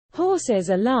Horses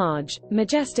are large,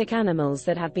 majestic animals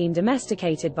that have been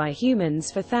domesticated by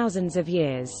humans for thousands of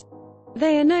years.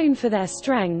 They are known for their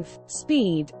strength,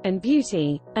 speed, and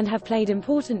beauty, and have played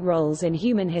important roles in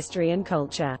human history and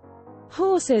culture.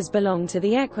 Horses belong to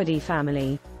the Equidae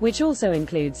family, which also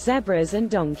includes zebras and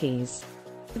donkeys.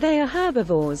 They are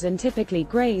herbivores and typically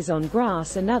graze on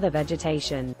grass and other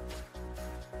vegetation.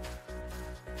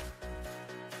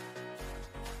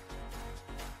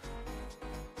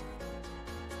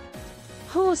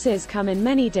 Horses come in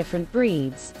many different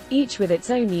breeds, each with its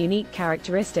own unique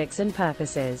characteristics and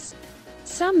purposes.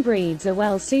 Some breeds are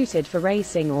well suited for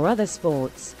racing or other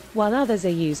sports, while others are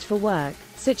used for work,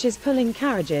 such as pulling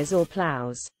carriages or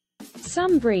plows.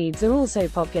 Some breeds are also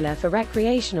popular for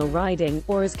recreational riding,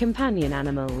 or as companion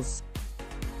animals.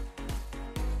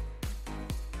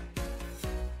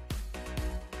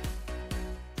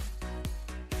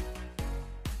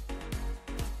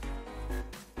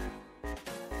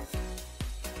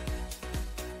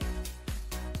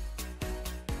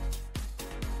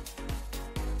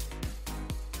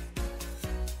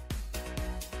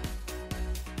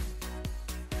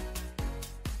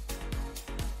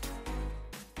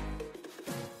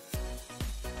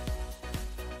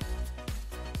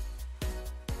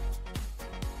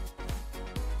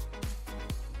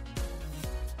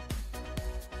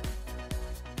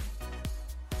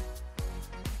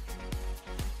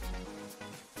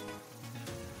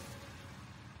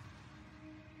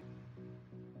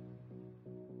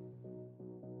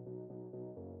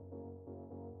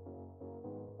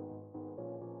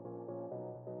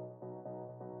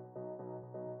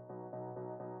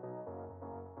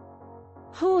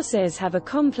 Horses have a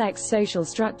complex social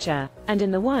structure, and in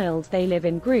the wild they live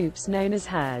in groups known as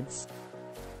herds.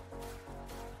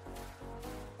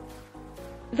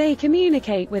 They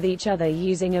communicate with each other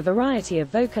using a variety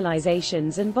of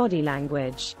vocalizations and body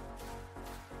language.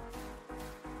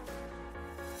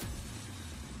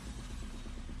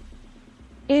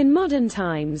 In modern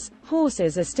times,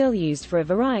 horses are still used for a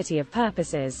variety of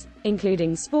purposes,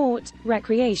 including sport,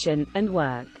 recreation, and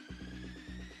work.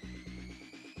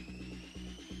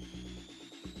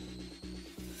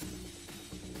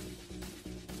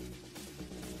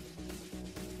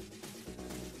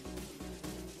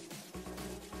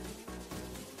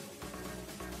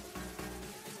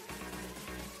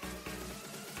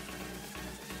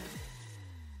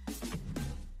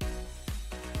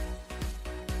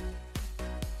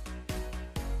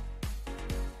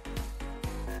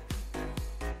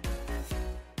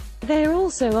 They are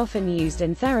also often used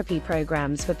in therapy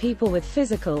programs for people with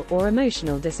physical or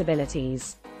emotional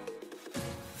disabilities.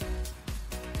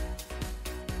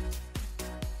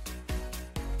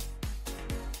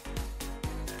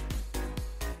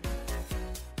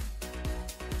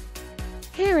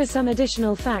 Here are some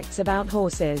additional facts about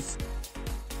horses.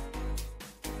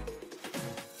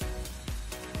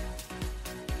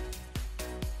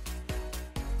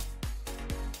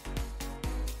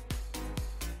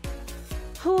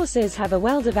 Horses have a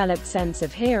well-developed sense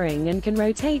of hearing and can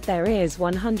rotate their ears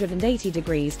 180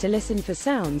 degrees to listen for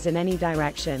sounds in any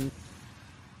direction.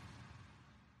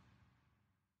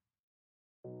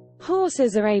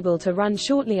 Horses are able to run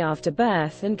shortly after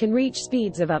birth and can reach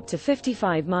speeds of up to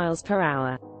 55 miles per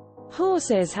hour.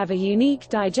 Horses have a unique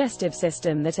digestive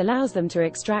system that allows them to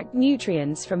extract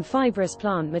nutrients from fibrous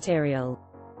plant material.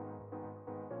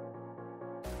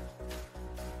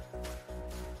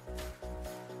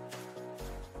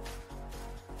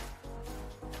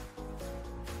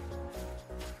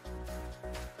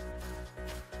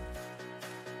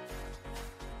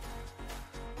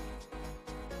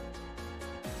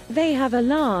 They have a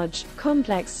large,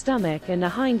 complex stomach and a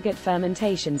hindgut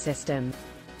fermentation system.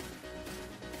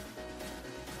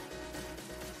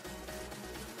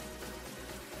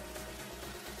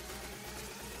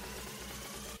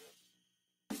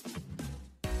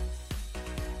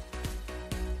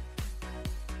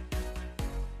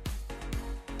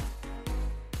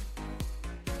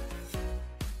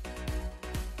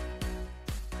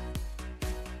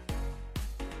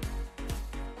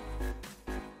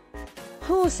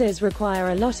 Horses require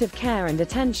a lot of care and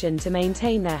attention to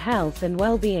maintain their health and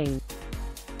well-being.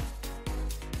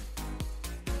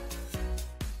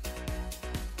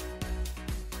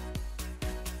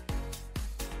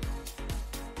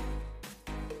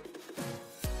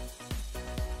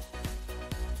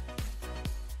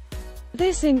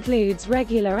 This includes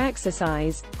regular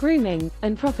exercise, grooming,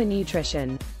 and proper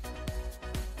nutrition.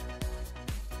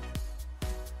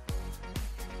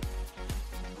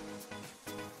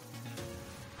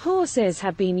 Horses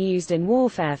have been used in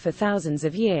warfare for thousands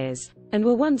of years, and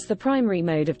were once the primary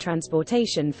mode of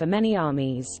transportation for many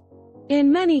armies. In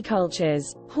many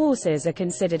cultures, horses are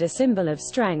considered a symbol of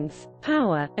strength,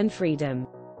 power, and freedom.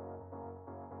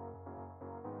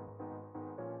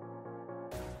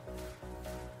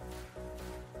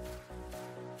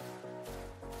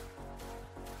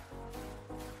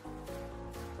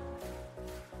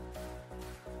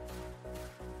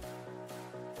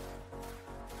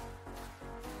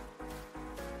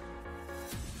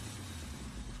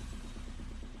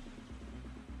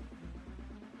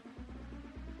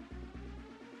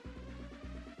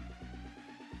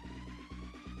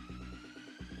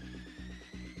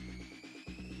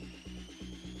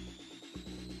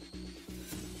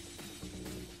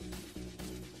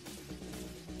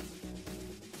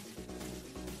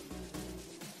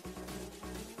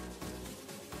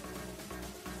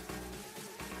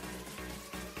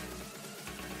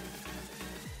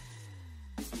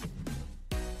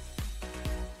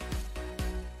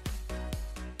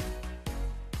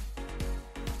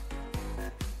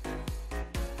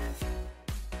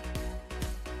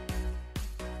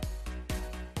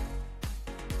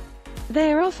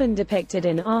 They are often depicted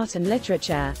in art and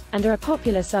literature, and are a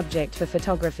popular subject for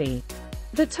photography.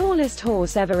 The tallest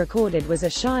horse ever recorded was a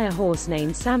Shire horse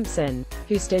named Samson,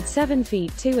 who stood 7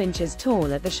 feet 2 inches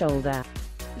tall at the shoulder.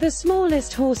 The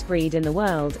smallest horse breed in the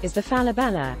world is the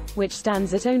Falabella, which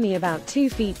stands at only about 2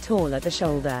 feet tall at the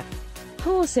shoulder.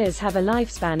 Horses have a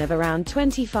lifespan of around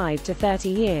 25 to 30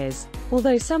 years,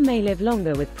 although some may live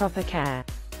longer with proper care.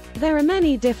 There are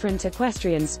many different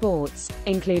equestrian sports,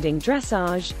 including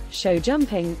dressage, show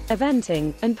jumping,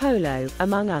 eventing, and polo,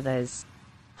 among others.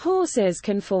 Horses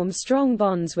can form strong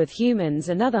bonds with humans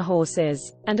and other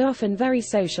horses, and are often very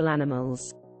social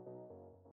animals.